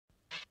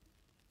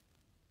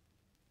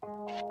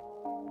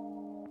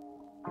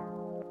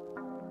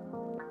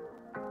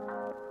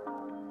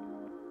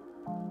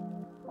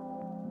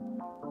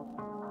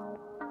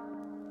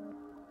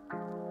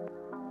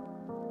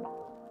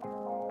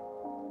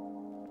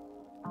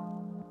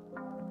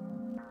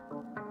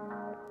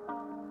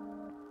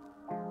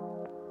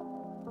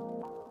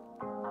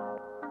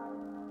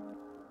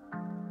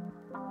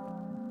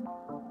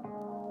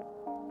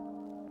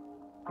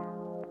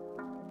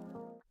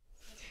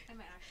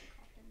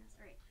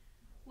All right.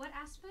 What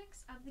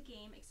aspects of the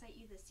game excite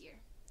you this year?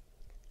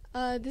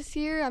 This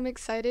year I'm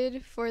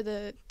excited for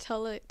the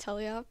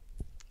teleop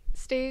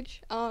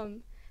stage.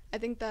 I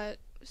think that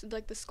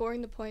like the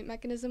scoring the point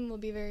mechanism will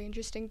be very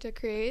interesting to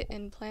create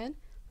and plan.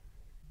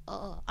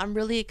 I'm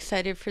really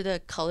excited for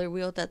the color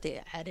wheel that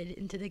they added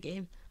into the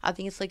game. I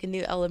think it's like a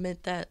new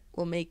element that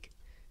will make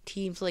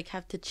teams like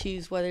have to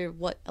choose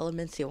what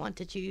elements they want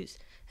to choose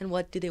and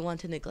what do they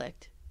want to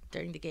neglect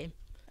during the game.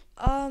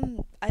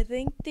 I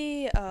think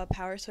the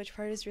power switch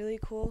part is really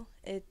cool.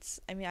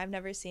 I mean, I've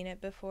never seen it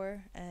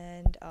before,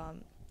 and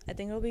I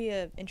think it'll be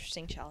an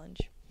interesting challenge.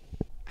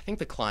 I think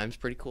the climb's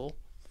pretty cool.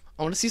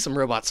 I want to see some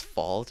robots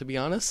fall, to be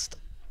honest.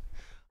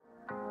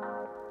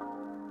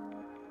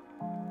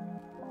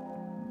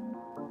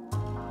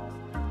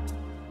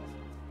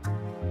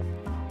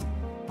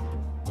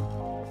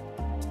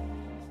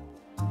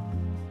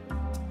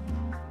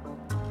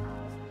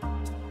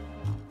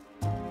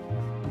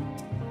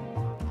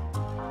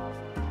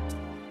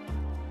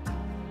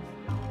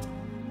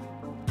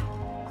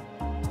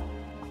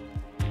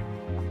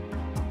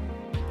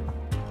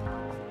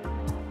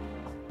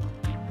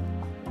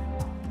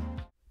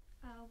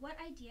 What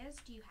ideas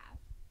do you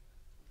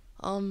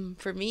have?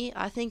 For me,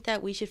 I think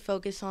that we should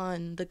focus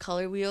on the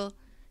color wheel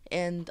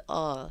and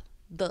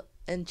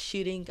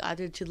shooting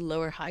either to the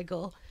low or high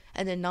goal,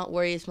 and then not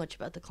worry as much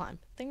about the climb.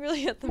 I think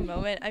really at the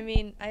moment, I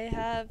mean,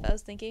 I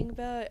was thinking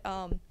about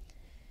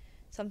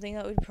something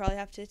that we'd probably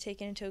have to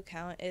take into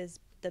account is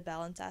the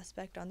balance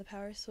aspect on the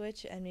power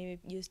switch, and maybe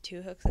use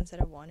 2 hooks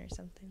instead of 1 or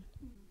something.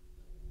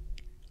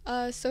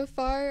 So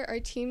far, our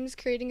team's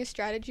creating a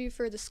strategy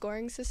for the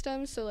scoring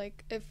system. So,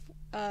 like, if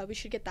we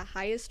should get the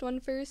highest one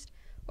first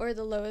or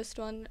the lowest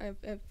one, or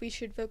if we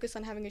should focus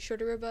on having a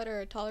shorter robot or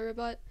a taller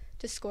robot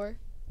to score.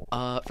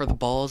 For the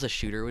balls, a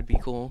shooter would be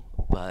cool,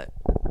 but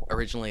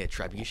originally a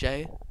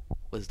trebuchet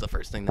was the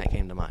first thing that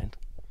came to mind.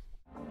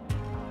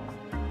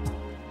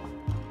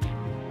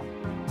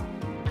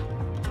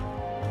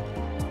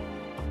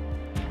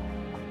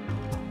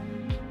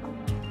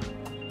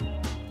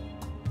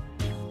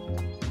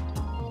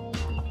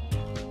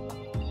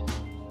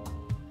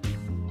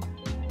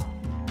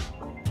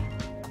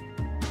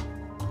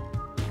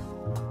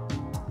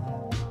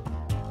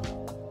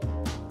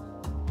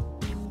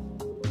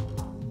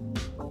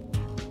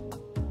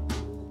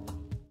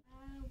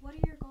 What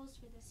are your goals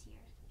for this year?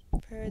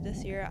 For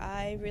this year,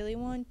 I really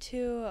want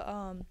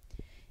to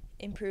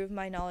improve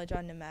my knowledge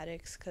on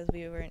pneumatics because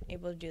we weren't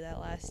able to do that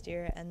last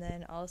year, and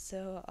then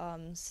also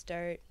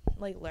start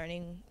like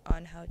learning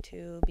on how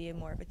to be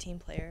more of a team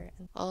player.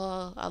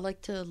 I'd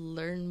like to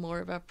learn more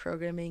about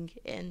programming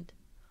and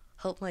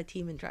help my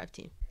team and drive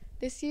team.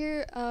 This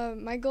year,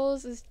 my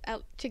goals is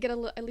to get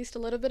at least a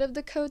little bit of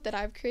the code that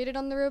I've created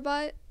on the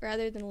robot,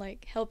 rather than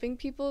like helping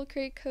people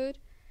create code.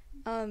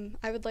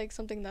 I would like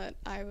something that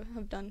I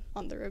have done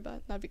on the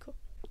robot. That'd be cool.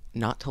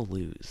 Not to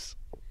lose.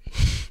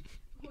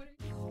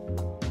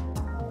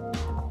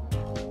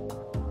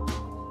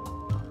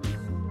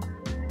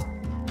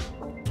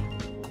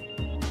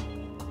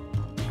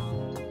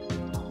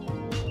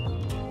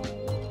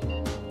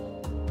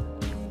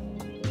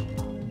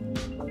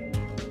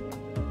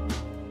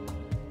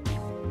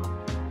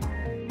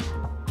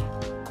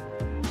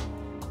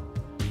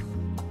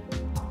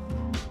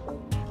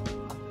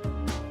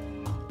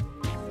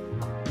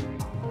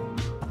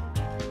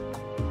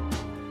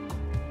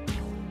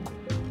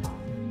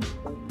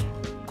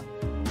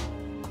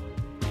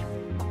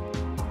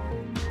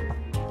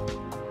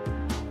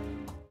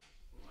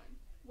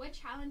 What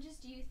challenges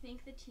do you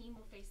think the team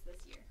will face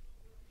this year?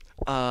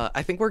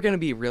 I think we're going to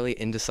be really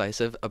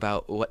indecisive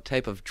about what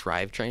type of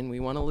drivetrain we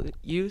want to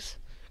use,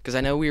 because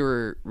I know we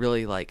were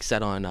really like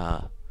set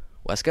on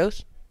West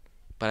Coast,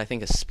 but I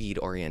think a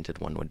speed-oriented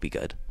one would be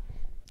good.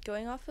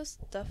 Going off of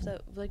stuff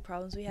that like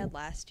problems we had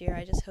last year,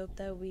 I just hope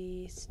that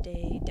we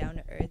stay down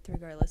to earth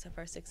regardless of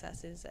our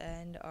successes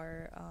and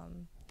our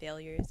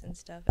failures and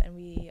stuff, and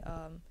we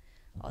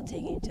all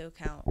take into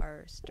account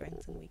our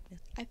strengths and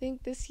weaknesses. I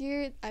think this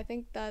year, I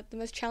think that the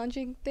most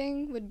challenging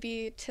thing would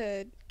be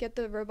to get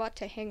the robot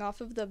to hang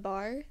off of the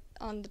bar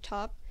on the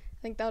top.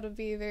 I think that would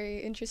be very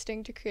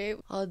interesting to create.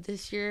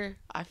 This year,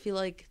 I feel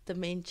like the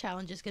main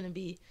challenge is going to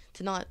be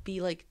to not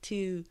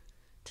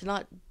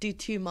do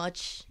too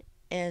much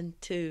and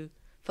to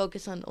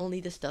focus on only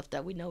the stuff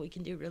that we know we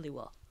can do really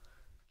well.